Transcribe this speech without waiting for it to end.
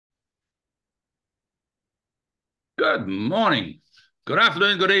Good morning, good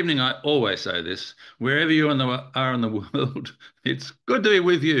afternoon, good evening. I always say this. Wherever you are in the world, it's good to be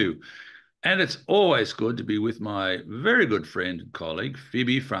with you. And it's always good to be with my very good friend and colleague,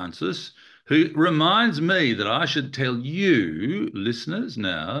 Phoebe Francis, who reminds me that I should tell you, listeners,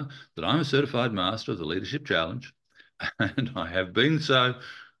 now that I'm a certified master of the Leadership Challenge, and I have been so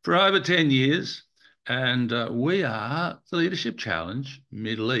for over 10 years. And we are the Leadership Challenge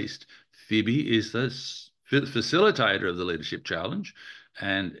Middle East. Phoebe is the facilitator of the Leadership Challenge,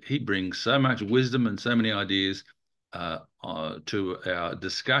 and he brings so much wisdom and so many ideas to our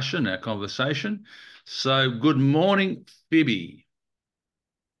discussion, our conversation. So, good morning, Phoebe.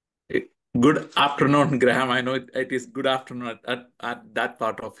 Good afternoon, Graham. I know it is good afternoon at that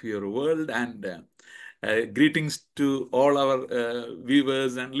part of your world, and greetings to all our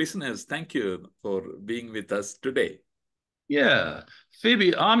viewers and listeners. Thank you for being with us today. Yeah,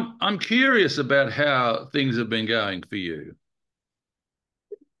 Phoebe, I'm curious about how things have been going for you.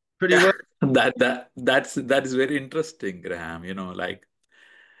 Pretty Yeah, well. that is very interesting, Graham. Like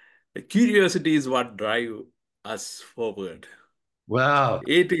curiosity is what drive us forward. Wow.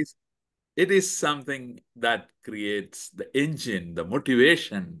 It is it is something that creates the engine, the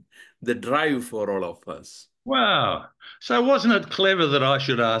motivation, the drive for all of us. Wow. So wasn't it clever that I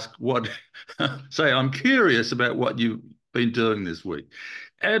should ask what, say, I'm curious about what you've been doing this week?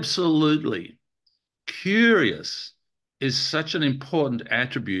 Absolutely. Curious is such an important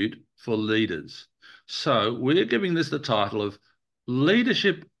attribute for leaders. So we're giving this the title of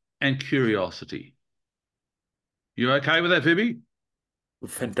Leadership and Curiosity. You okay with that, Phoebe?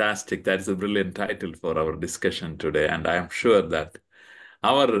 Fantastic. That is a brilliant title for our discussion today. And I am sure that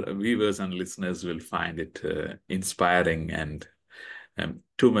our viewers and listeners will find it inspiring and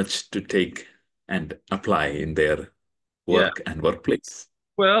too much to take and apply in their Yeah. work and workplace.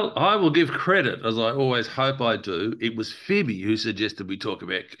 Well, I will give credit, as I always hope I do. It was Phoebe who suggested we talk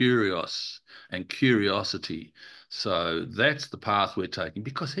about curios and curiosity. So that's the path we're taking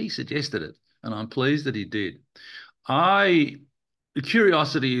because he suggested it, and I'm pleased that he did. I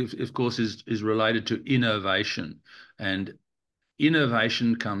Curiosity, of course, is related to innovation, and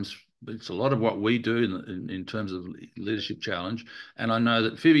innovation comes. It's a lot of what we do in terms of leadership challenge, and I know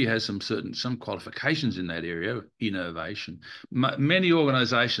that Phoebe has some qualifications in that area of innovation. Many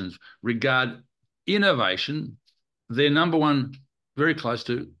organisations regard innovation their number one, very close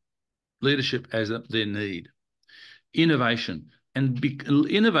to leadership as their need. Innovation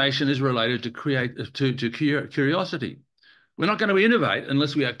innovation is related to curiosity. We're not going to innovate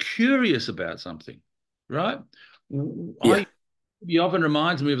unless we are curious about something, right? Yeah. I He often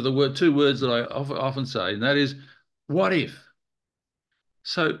reminds me of two words that I often say, and that is, what if?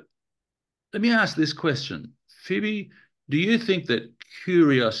 So let me ask this question. Phoebe, do you think that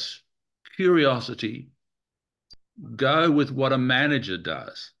curiosity go with what a manager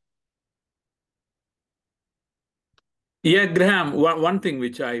does? Yeah, Graham, one thing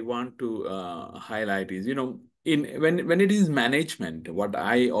which I want to highlight is, when it is management, what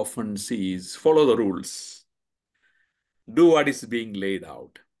I often see is follow the rules, do what is being laid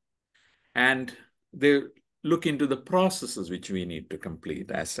out, and they look into the processes which we need to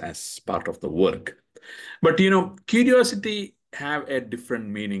complete as part of the work. But curiosity have a different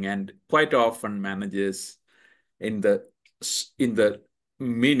meaning, and quite often managers in the in the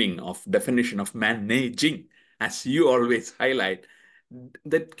meaning of definition of managing, as you always highlight,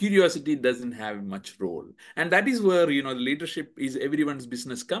 that curiosity doesn't have much role. And that is where leadership is everyone's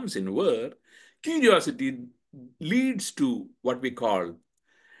business comes in, where curiosity leads to what we call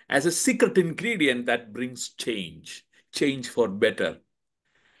as a secret ingredient that brings change for better.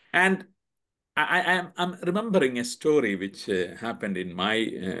 And I'm remembering a story which happened in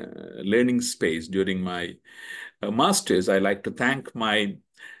my learning space during my master's. I like to thank my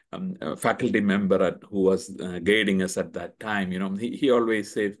faculty member who was guiding us at that time. He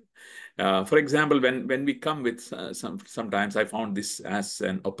always said, for example, when we come with sometimes I found this as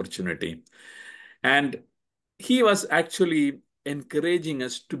an opportunity, and he was actually encouraging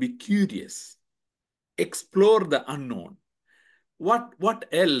us to be curious, explore the unknown. What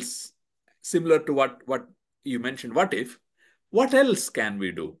else, similar to what you mentioned, what else can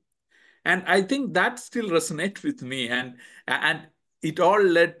we do? And I think that still resonates with me, and it all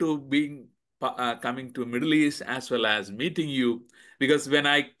led to being coming to Middle East as well as meeting you, because when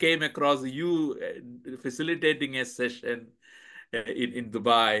I came across you facilitating a session in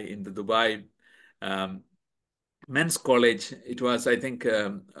Dubai, in the Dubai um, men's college, it was, I think,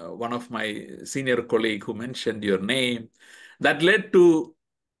 one of my senior colleague who mentioned your name. That led to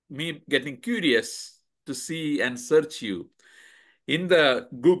me getting curious to see and search you in the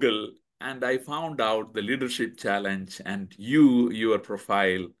Google. and I found out the leadership challenge and your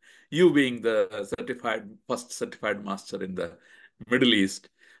profile, you being the first certified master in the Middle East.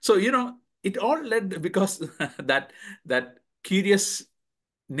 So, it all led because that curious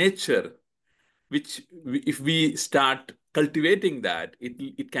nature, which if we start cultivating that,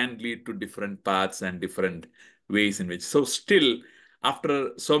 it can lead to different paths and different ways in which. So still,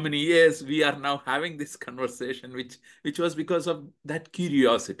 after so many years, we are now having this conversation, which was because of that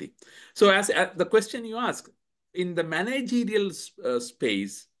curiosity. So as the question you ask, in the managerial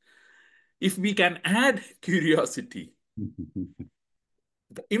space, if we can add curiosity,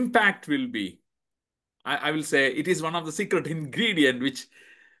 the impact will be, I will say, it is one of the secret ingredient which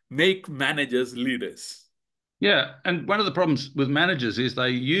make managers leaders. Yeah, and one of the problems with managers is they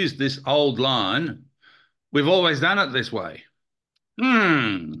use this old line, we've always done it this way.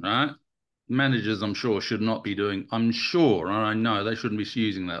 Right? Managers, I'm sure, should not be doing, I'm sure, and I know they shouldn't be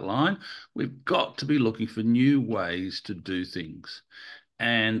using that line. We've got to be looking for new ways to do things.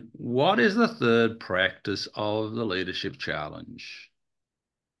 And what is the third practice of the leadership challenge?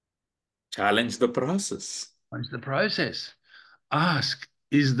 Challenge the process. What is the process? Ask,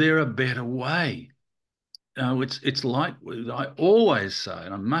 is there a better way? It's like I always say,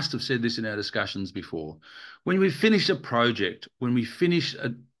 and I must have said this in our discussions before, when we finish a project, when we finish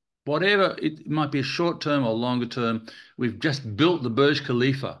whatever, it might be a short term or longer term, we've just built the Burj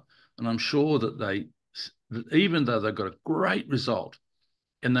Khalifa, and I'm sure that even though they've got a great result,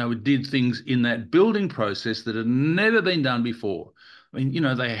 and they did things in that building process that had never been done before. I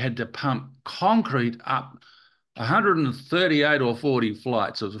mean, they had to pump concrete up 138 or 40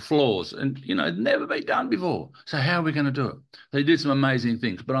 flights of floors, and it'd never been done before. So how are we going to do it? They did some amazing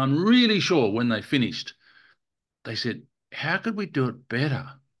things, but I'm really sure when they finished, they said, how could we do it better?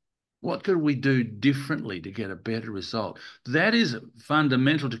 What could we do differently to get a better result? That is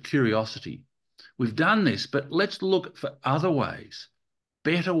fundamental to curiosity. We've done this, but let's look for other ways,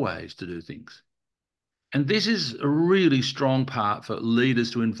 better ways to do things. And this is a really strong part for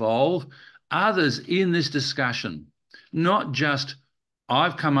leaders to involve others in this discussion, not just,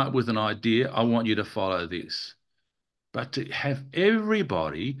 I've come up with an idea, I want you to follow this, but to have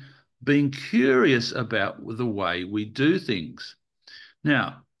everybody being curious about the way we do things.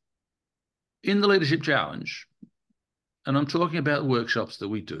 Now, in the Leadership Challenge, and I'm talking about workshops that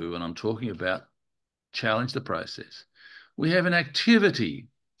we do, and I'm talking about challenge the process, we have an activity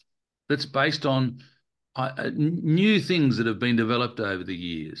that's based on new things that have been developed over the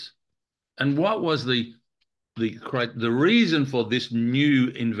years. And what was the reason for this new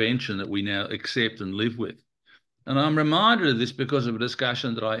invention that we now accept and live with? And I'm reminded of this because of a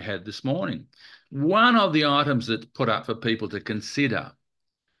discussion that I had this morning. One of the items that's put up for people to consider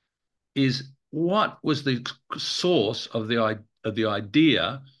is what was the source of the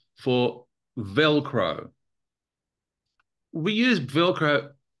idea for Velcro. We use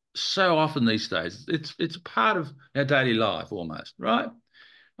Velcro so often these days. It's part of our daily life almost, right?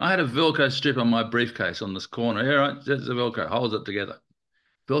 I had a Velcro strip on my briefcase on this corner. Here, right? There's the Velcro, holds it together.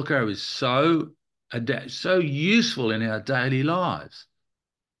 Velcro is so useful in our daily lives.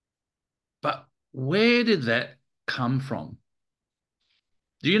 But where did that come from?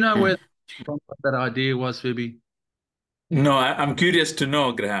 Do you know where that idea was, Phoebe? No, I'm curious to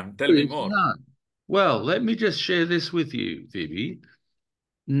know, Graham. Tell me Yes, more. no. Well, let me just share this with you, Phoebe.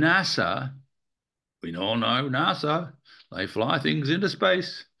 NASA, we all know NASA, they fly things into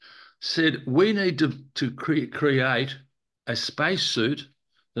space, said we need to create a spacesuit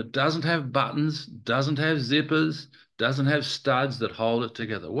that doesn't have buttons, doesn't have zippers, doesn't have studs that hold it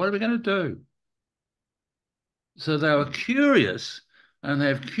together. What are we going to do? So they were curious, and they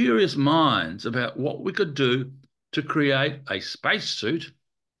have curious minds about what we could do to create a spacesuit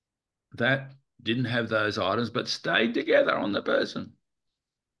that didn't have those items but stayed together on the person.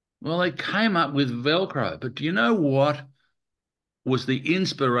 Well, they came up with Velcro, but do you know what was the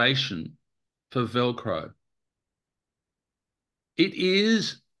inspiration for Velcro? It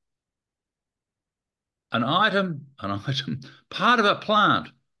is part of a plant.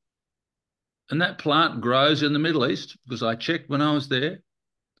 And that plant grows in the Middle East because I checked when I was there.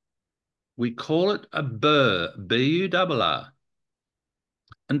 We call it a burr, B-U-R-R.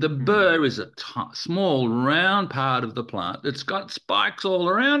 And the Hmm. burr is a small round part of the plant that's got spikes all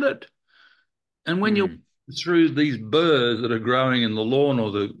around it. And when you Hmm. through these burrs that are growing in the lawn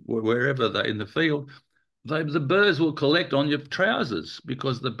or wherever they're in the field, the burrs will collect on your trousers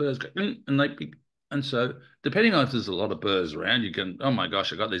because the burrs go and so depending on if there's a lot of burrs around, you can, oh my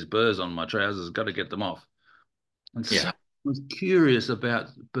gosh, I got these burrs on my trousers, got to get them off. And so Yeah. I was curious about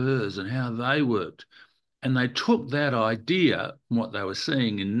burrs and how they worked. And they took that idea, what they were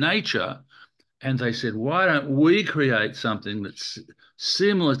seeing in nature, and they said, why don't we create something that's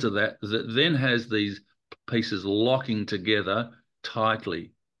similar to that, that then has these pieces locking together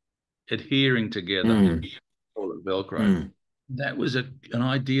tightly, adhering together, Mm, call it Velcro. mm, That was an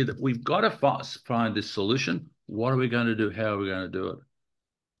idea that we've got to find this solution. What are we going to do? How are we going to do it?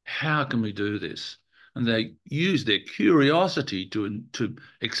 How can we do this? And they use their curiosity to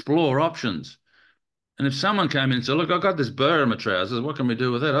explore options. And if someone came in and said, look, I've got this burr in my trousers, what can we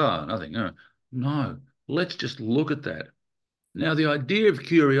do with it? Oh, nothing. No, no, let's just look at that. Now, the idea of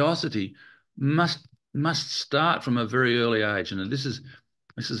curiosity must must start from a very early age. And this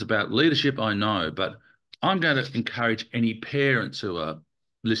is about leadership, I know, but I'm going to encourage any parents who are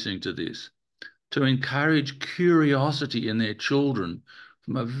listening to this to encourage curiosity in their children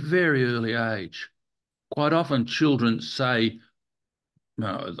from a very early age. Quite often, children say,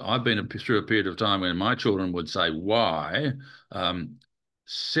 no, I've been through a period of time when my children would say why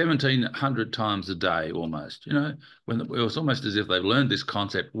 1,700 times a day almost, when it was almost as if they've learned this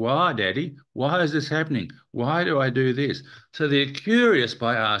concept. Why, Daddy? Why is this happening? Why do I do this? So they're curious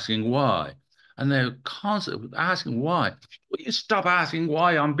by asking why. And they're constantly asking why. Will you stop asking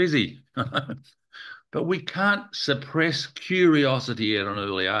why? I'm busy. But we can't suppress curiosity at an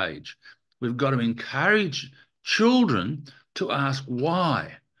early age. We've got to encourage children to ask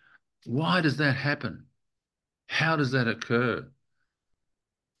why. Why does that happen? How does that occur?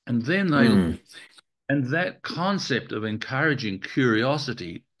 And then mm, that concept of encouraging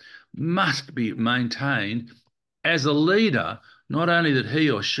curiosity must be maintained as a leader, not only that he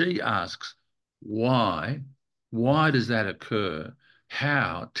or she asks why does that occur?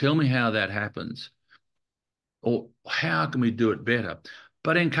 How? Tell me how that happens. Or how can we do it better?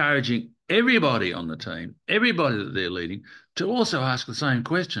 But encouraging everybody on the team, everybody that they're leading, to also ask the same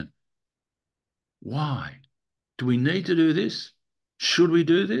question. Why? Do we need to do this? Should we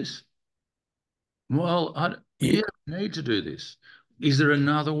do this? Well, yeah, yeah, we need to do this. Is there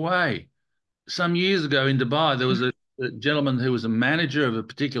another way? Some years ago in Dubai, there was a gentleman who was a manager of a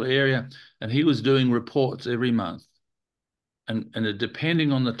particular area, and he was doing reports every month. And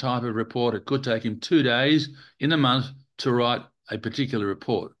depending on the type of report, it could take him 2 days in a month to write a particular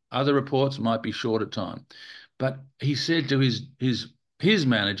report. Other reports might be shorter time. But he said to his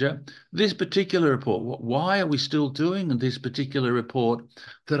manager, this particular report, why are we still doing this particular report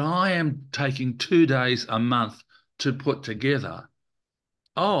that I am taking 2 days a month to put together?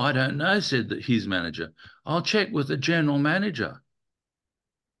 Oh, I don't know, said his manager. I'll check with the general manager.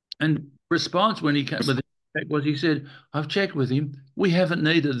 And response when he came with it was he said, I've checked with him. We haven't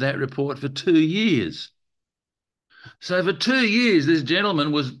needed that report for 2 years. So for 2 years, this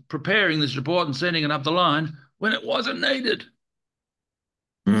gentleman was preparing this report and sending it up the line when it wasn't needed.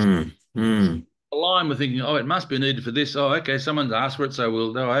 mm, mm, The line were thinking, oh, it must be needed for this. Oh, okay, someone's asked for it, so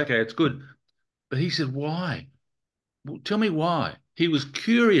we'll, oh, okay, it's good. But he said, why? Well, tell me why. He was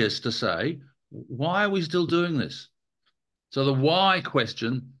curious to say, why are we still doing this? So the why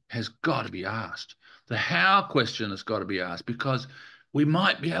question has got to be asked. The how question has got to be asked because we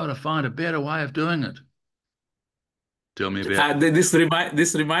might be able to find a better way of doing it. Tell me about this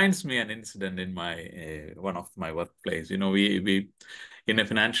reminds me an incident in my one of my workplace. We in a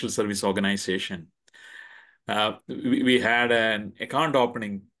financial service organization, we had an account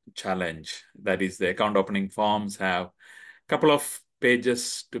opening challenge. That is, the account opening forms have a couple of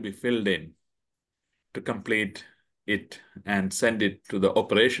pages to be filled in to complete it and send it to the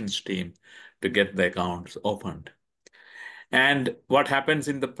operations team to get the accounts opened. And what happens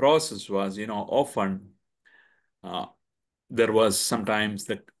in the process was, often uh, there was sometimes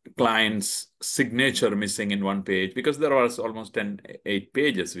the client's signature missing in one page because there was almost 8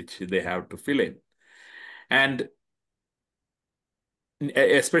 pages which they have to fill in. And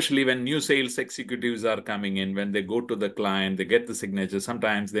especially when new sales executives are coming in, when they go to the client, they get the signature,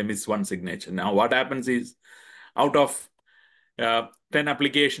 sometimes they miss one signature. Now, what happens is out of 10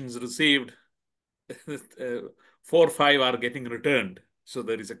 applications received, 4 or 5 are getting returned. So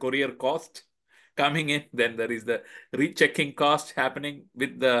there is a courier cost coming in. Then there is the rechecking cost happening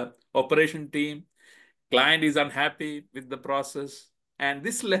with the operation team. Client is unhappy with the process. And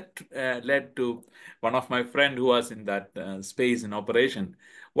this led to one of my friend who was in that space in operation.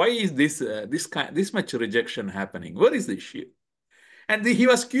 Why is this much rejection happening? What is the issue? And he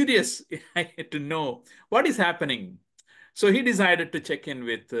was curious to know what is happening. So he decided to check in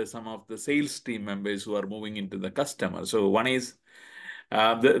with some of the sales team members who are moving into the customer. So one is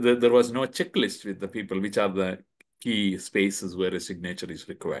there was no checklist with the people, which are the key spaces where a signature is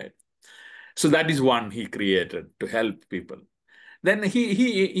required. So that is one he created to help people. Then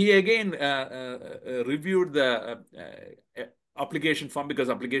he again reviewed the application form, because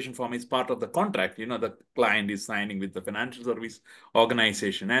application form is part of the contract. The client is signing with the financial service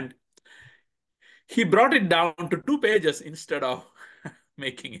organization, and he brought it down to 2 pages instead of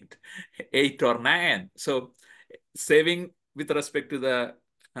making it 8 or 9. So saving with respect to the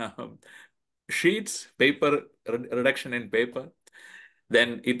um, sheets, paper reduction in paper.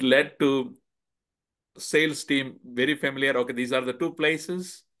 Then it led to sales team very familiar. Okay, these are the 2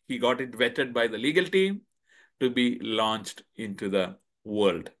 places. He got it vetted by the legal team to be launched into the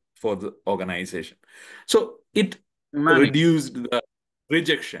world for the organization. So it Money. reduced the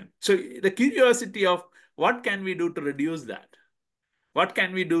rejection. So the curiosity of what can we do to reduce that? What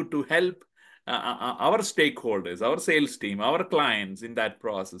can we do to help our stakeholders, our sales team, our clients in that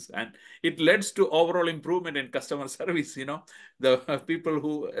process? And it leads to overall improvement in customer service. The people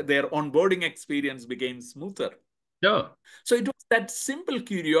who their onboarding experience became smoother. Sure. So it was that simple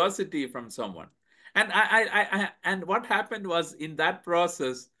curiosity from someone. And what happened was, in that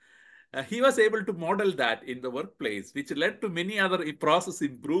process, he was able to model that in the workplace, which led to many other process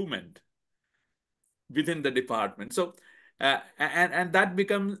improvement within the department. So, and that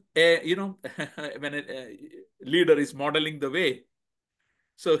becomes a, when a leader is modeling the way.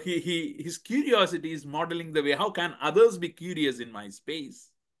 So his curiosity is modeling the way. How can others be curious in my space?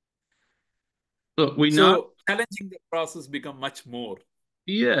 Look, we know. So challenging the process become much more.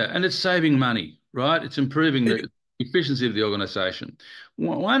 Yeah, and it's saving money, right? It's improving the efficiency of the organization.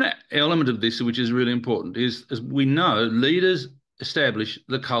 One element of this, which is really important, is as we know, leaders establish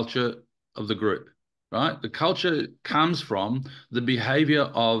the culture of the group, right? The culture comes from the behavior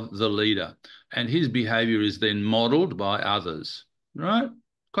of the leader, and his behavior is then modeled by others, right?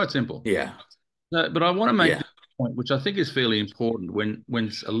 Quite simple. Yeah, But I want to make yeah. this point, which I think is fairly important when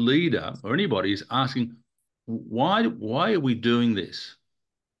a leader or anybody is asking, why are we doing this?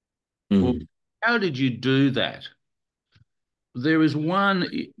 Or Mm, how did you do that? There is one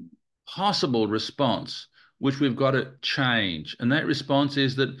possible response which we've got to change. And that response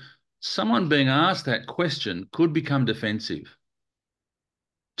is that someone being asked that question could become defensive.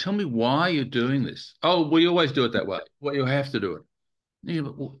 Tell me why you're doing this. Oh, we always do it that way. Well, you have to do it. Yeah,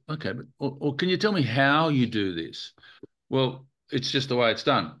 but, well, okay, but or can you tell me how you do this? Well, it's just the way it's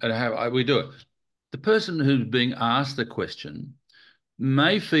done and how we do it. The person who's being asked the question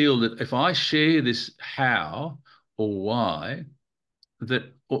may feel that if I share this how or why,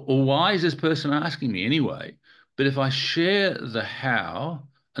 or why is this person asking me anyway? But if I share the how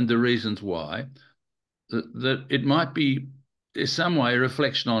and the reasons why, that it might be in some way a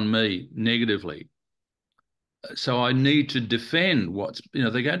reflection on me negatively. So I need to defend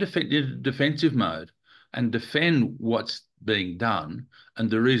they go into defensive mode and defend what's being done and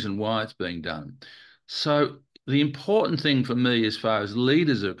the reason why it's being done. So the important thing for me, as far as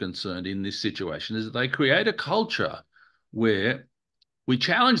leaders are concerned in this situation, is that they create a culture where we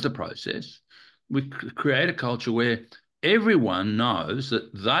challenge the process. We create a culture where everyone knows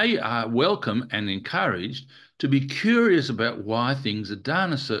that they are welcome and encouraged to be curious about why things are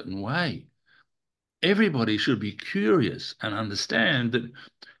done a certain way. Everybody should be curious and understand that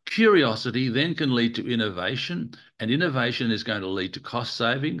curiosity then can lead to innovation, and innovation is going to lead to cost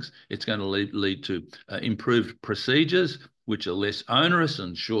savings. It's going to lead to improved procedures, which are less onerous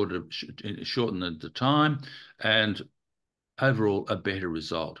and shorten the time, and overall a better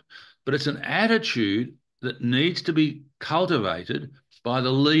result. But it's an attitude that needs to be cultivated by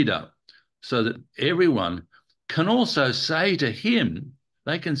the leader so that everyone can also say to him,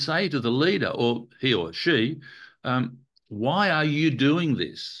 they can say to the leader, or he or she, why are you doing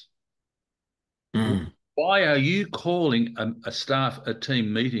this? mm, Why are you calling a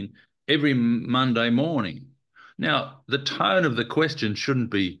team meeting every Monday morning? Now, the tone of the question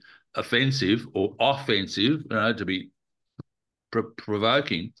shouldn't be offensive or offensive, to be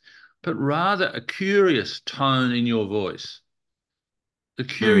provoking, but rather a curious tone in your voice. The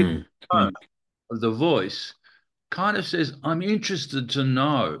curious mm, tone mm, of the voice kind of says, I'm interested to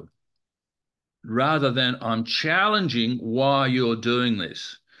know, rather than I'm challenging why you're doing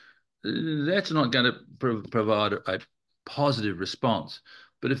this. That's not going to provide a positive response.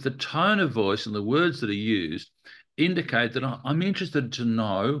 But if the tone of voice and the words that are used indicate that I'm interested to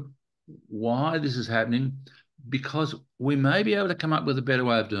know why this is happening, because we may be able to come up with a better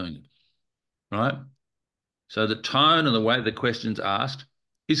way of doing it, right? So the tone and the way the question's asked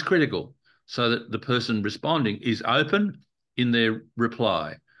is critical, so that the person responding is open in their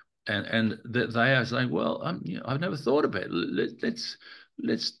reply, and that they are saying, "Well, I've never thought about it.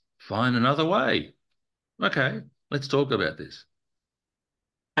 Let's find another way. Okay, let's talk about this."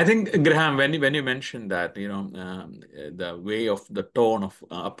 I think, Graham, when you mentioned that, the way of the tone of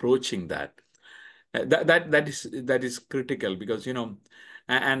approaching that, that is critical because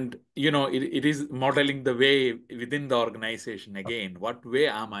and it is modeling the way within the organization again. What way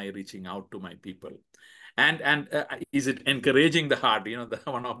am I reaching out to my people? And is it encouraging the heart?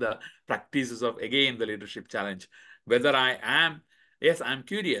 One of the practices of again the leadership challenge. Whether I am, yes, I'm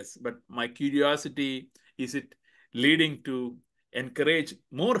curious, but my curiosity, is it leading to encourage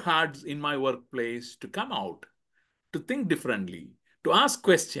more hearts in my workplace to come out, to think differently, to ask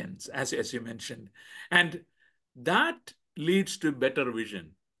questions, as you mentioned. And that leads to better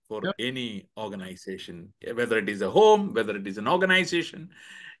vision for Yep. any organization, whether it is a home, whether it is an organization.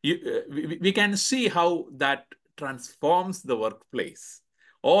 We can see how that transforms the workplace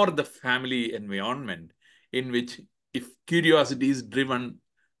or the family environment in which, if curiosity is driven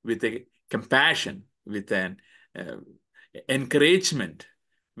with a compassion, with an uh, encouragement,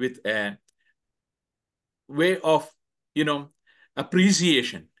 with a way of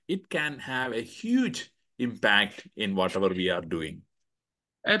appreciation, it can have a huge impact in whatever we are doing.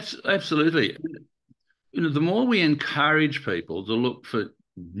 Absolutely. The more we encourage people to look for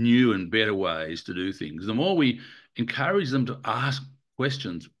new and better ways to do things, the more we encourage them to ask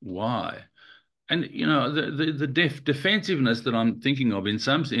questions, why? And the defensiveness that I'm thinking of in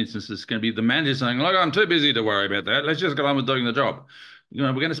some instances can be the manager saying, "Look, I'm too busy to worry about that. Let's just get on with doing the job.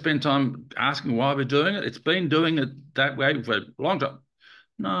 We're going to spend time asking why we're doing it. It's been doing it that way for a long time."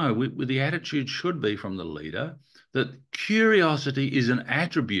 No, the attitude should be from the leader that curiosity is an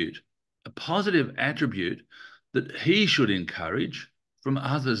attribute, a positive attribute that he should encourage from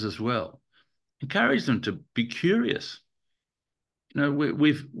others as well. Encourage them to be curious.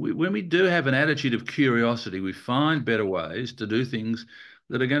 When we do have an attitude of curiosity, we find better ways to do things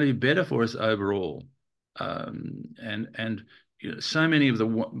that are going to be better for us overall. And so many of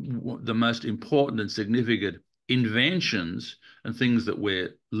the most important and significant inventions and things that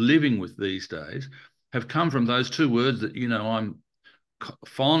we're living with these days have come from those two words that I'm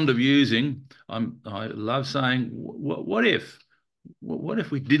fond of using. I love saying, what if? What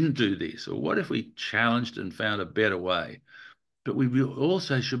if we didn't do this? Or what if we challenged and found a better way? But we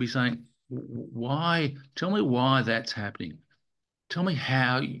also should be saying, why? Tell me why that's happening. Tell me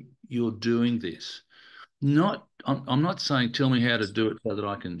how you're doing this. I'm not saying tell me how to do it so that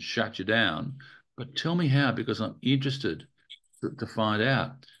I can shut you down, but tell me how because I'm interested to find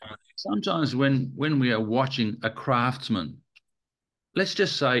out. Sometimes when we are watching a craftsman, let's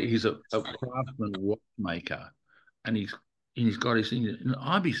just say he's a craftsman watchmaker, and he's got his thing. And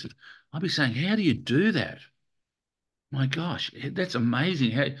I'd be saying, how do you do that? My gosh, that's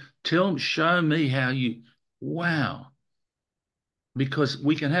amazing. Show me how you, wow. Because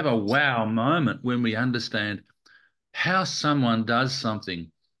we can have a wow moment when we understand how someone does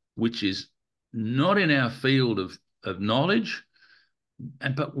something which is not in our field of knowledge,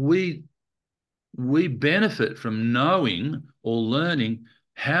 but we benefit from knowing or learning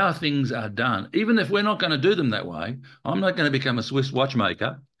how things are done, even if we're not going to do them that way. I'm not going to become a Swiss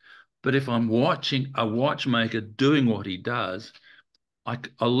watchmaker, but if I'm watching a watchmaker doing what he does, I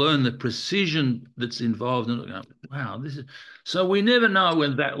learn the precision that's involved in it. Wow, this is so we never know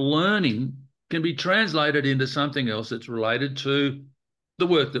when that learning can be translated into something else that's related to the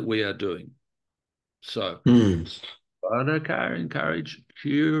work that we are doing. So Hmm. I encourage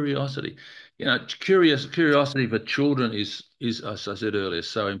curiosity. Curiosity for children is, as I said earlier,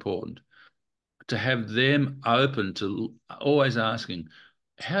 so important to have them open to always asking,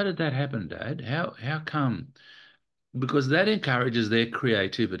 how did that happen, Dad? How come? Because that encourages their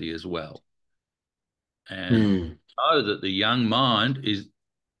creativity as well. And Hmm. I know that the young mind is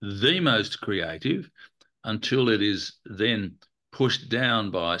the most creative until it is then pushed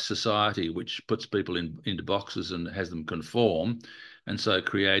down by society, which puts people into boxes and has them conform. And so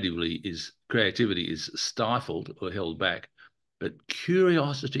creativity is stifled or held back. But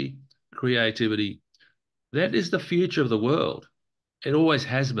curiosity, creativity, that is the future of the world. It always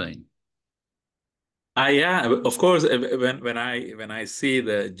has been. Yeah, of course. When I see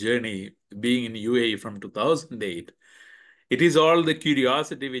the journey being in UAE from 2008, it is all the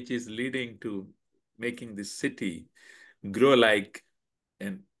curiosity which is leading to making this city grow like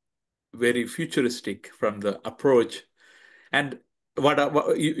and very futuristic from the approach. And what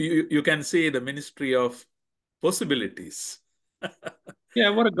you can see the Ministry of Possibilities,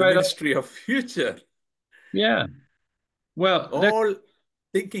 Yeah, what a the great. Ministry of Future, Yeah. Well, that all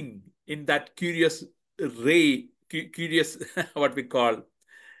thinking in that curious curious what we call,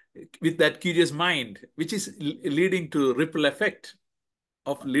 with that curious mind, which is leading to ripple effect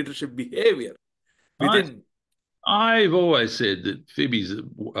of leadership behavior I within. I've always said that Phoebe's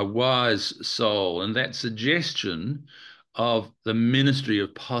a wise soul, and that suggestion of the ministry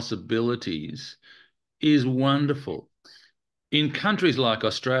of possibilities is wonderful. In countries like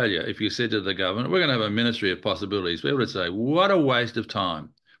Australia, if you said to the government, we're going to have a ministry of possibilities, people would say, what a waste of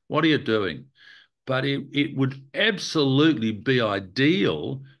time. What are you doing? But it would absolutely be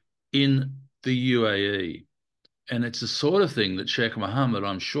ideal in the UAE. And it's the sort of thing that Sheikh Mohammed,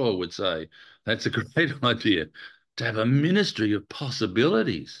 I'm sure, would say, that's a great idea to have a ministry of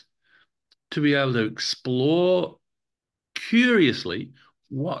possibilities, to be able to explore curiously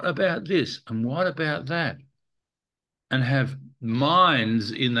what about this and what about that, and have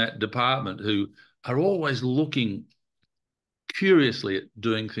minds in that department who are always looking curiously at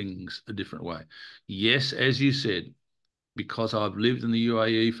doing things a different way. Yes, as you said, because I've lived in the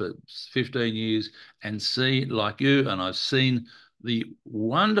UAE for 15 years and seen, like you, and I've seen the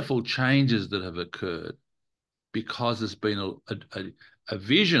wonderful changes that have occurred because there's been a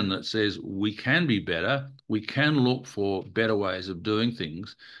vision that says we can be better, we can look for better ways of doing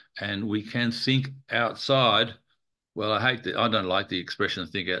things, and we can think outside. Well, I don't like the expression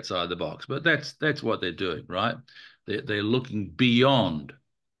think outside the box, but that's what they're doing, right? They're looking beyond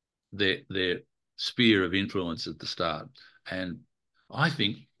their sphere of influence at the start. And I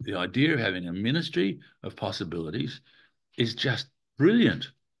think the idea of having a ministry of possibilities is just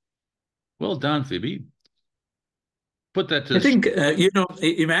brilliant. Well done, Phoebe. Put that I to think,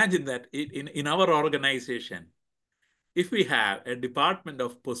 imagine that in our organization, if we have a department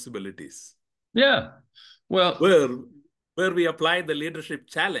of possibilities yeah. Well, where where we apply the leadership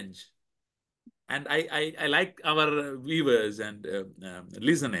challenge, and I like our viewers and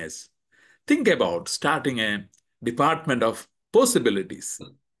listeners, think about starting a department of possibilities.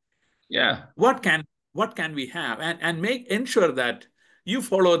 yeah, What can what can we have, and make ensure that you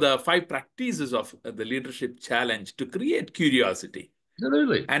follow the 5 practices of the leadership challenge to create curiosity.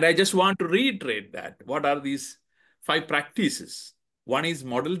 absolutely. And I just want to reiterate that. What are these 5 practices? One is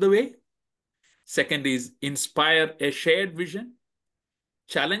model the way. Second is inspire a shared vision,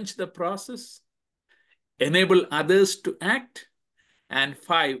 challenge the process, enable others to act, and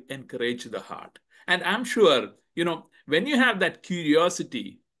 5, encourage the heart. And I'm sure, when you have that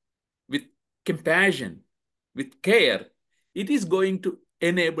curiosity with compassion, with care, it is going to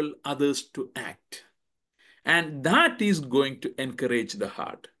enable others to act. And that is going to encourage the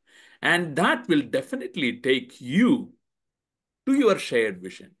heart. And that will definitely take you to your shared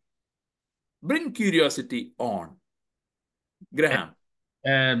vision. Bring curiosity on. Graham.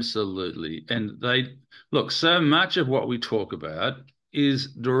 Absolutely. And they look, so much of what we talk about is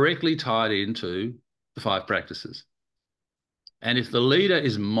directly tied into the 5 practices. And if the leader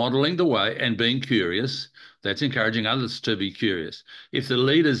is modeling the way and being curious, that's encouraging others to be curious. If the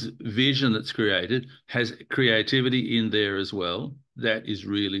leader's vision that's created has creativity in there as well, that is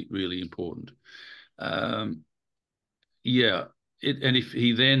really, really important. Um, yeah. And if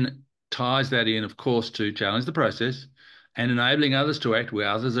he then ties that in, of course, to challenge the process and enabling others to act where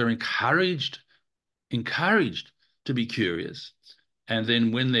others are encouraged to be curious. And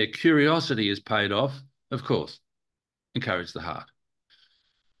then when their curiosity is paid off, of course, encourage the heart.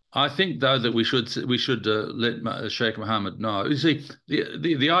 I think, though, that we should let Sheikh Mohammed know. You see,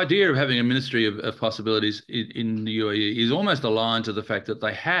 the idea of having a ministry of possibilities in the UAE is almost aligned to the fact that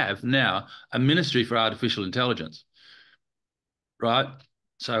they have now a ministry for artificial intelligence, right?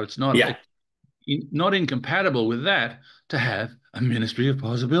 So it's Yeah. not incompatible with that to have a ministry of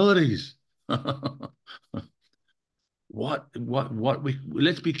possibilities.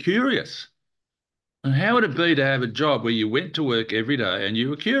 Let's be curious. And how would it be to have a job where you went to work every day and you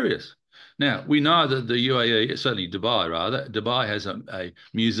were curious? Now, we know that the UAE, certainly Dubai rather, Dubai has a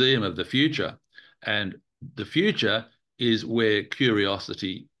museum of the future. And the future is where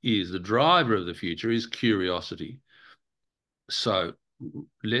curiosity is. The driver of the future is curiosity. So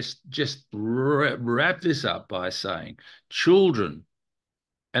let's just wrap this up by saying children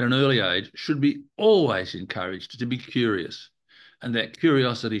at an early age should be always encouraged to be curious, and that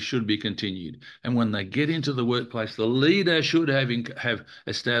curiosity should be continued. And when they get into the workplace, the leader should have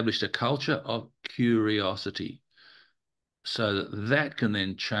established a culture of curiosity so that can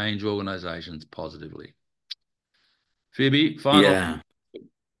then change organizations positively. Phoebe, final. Yeah.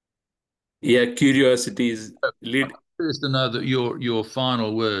 Yeah. Curiosity is lead. Curious to know that your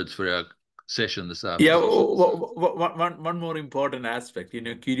final words for our session this Yeah. afternoon. One more important aspect,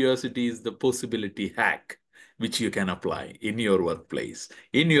 curiosity is the possibility hack which you can apply in your workplace,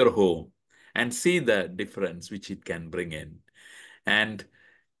 in your home, and see the difference which it can bring in. And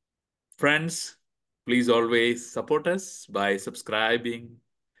friends, please always support us by subscribing,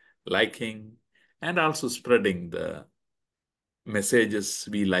 liking, and also spreading the messages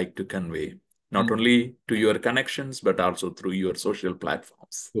we like to convey, not And only to your connections, but also through your social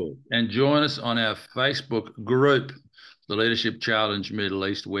platforms. cool. And join us on our Facebook group, the Leadership Challenge Middle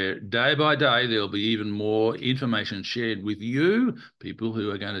East, where day by day there'll be even more information shared with you, people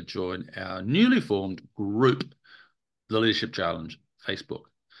who are going to join our newly formed group, the Leadership Challenge Facebook.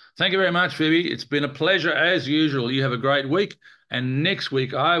 Thank you very much, Phoebe. It's been a pleasure as usual. You have a great week. And next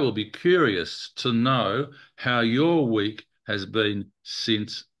week, I will be curious to know how your week has been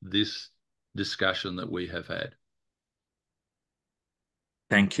since this discussion that we have had.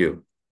 Thank you.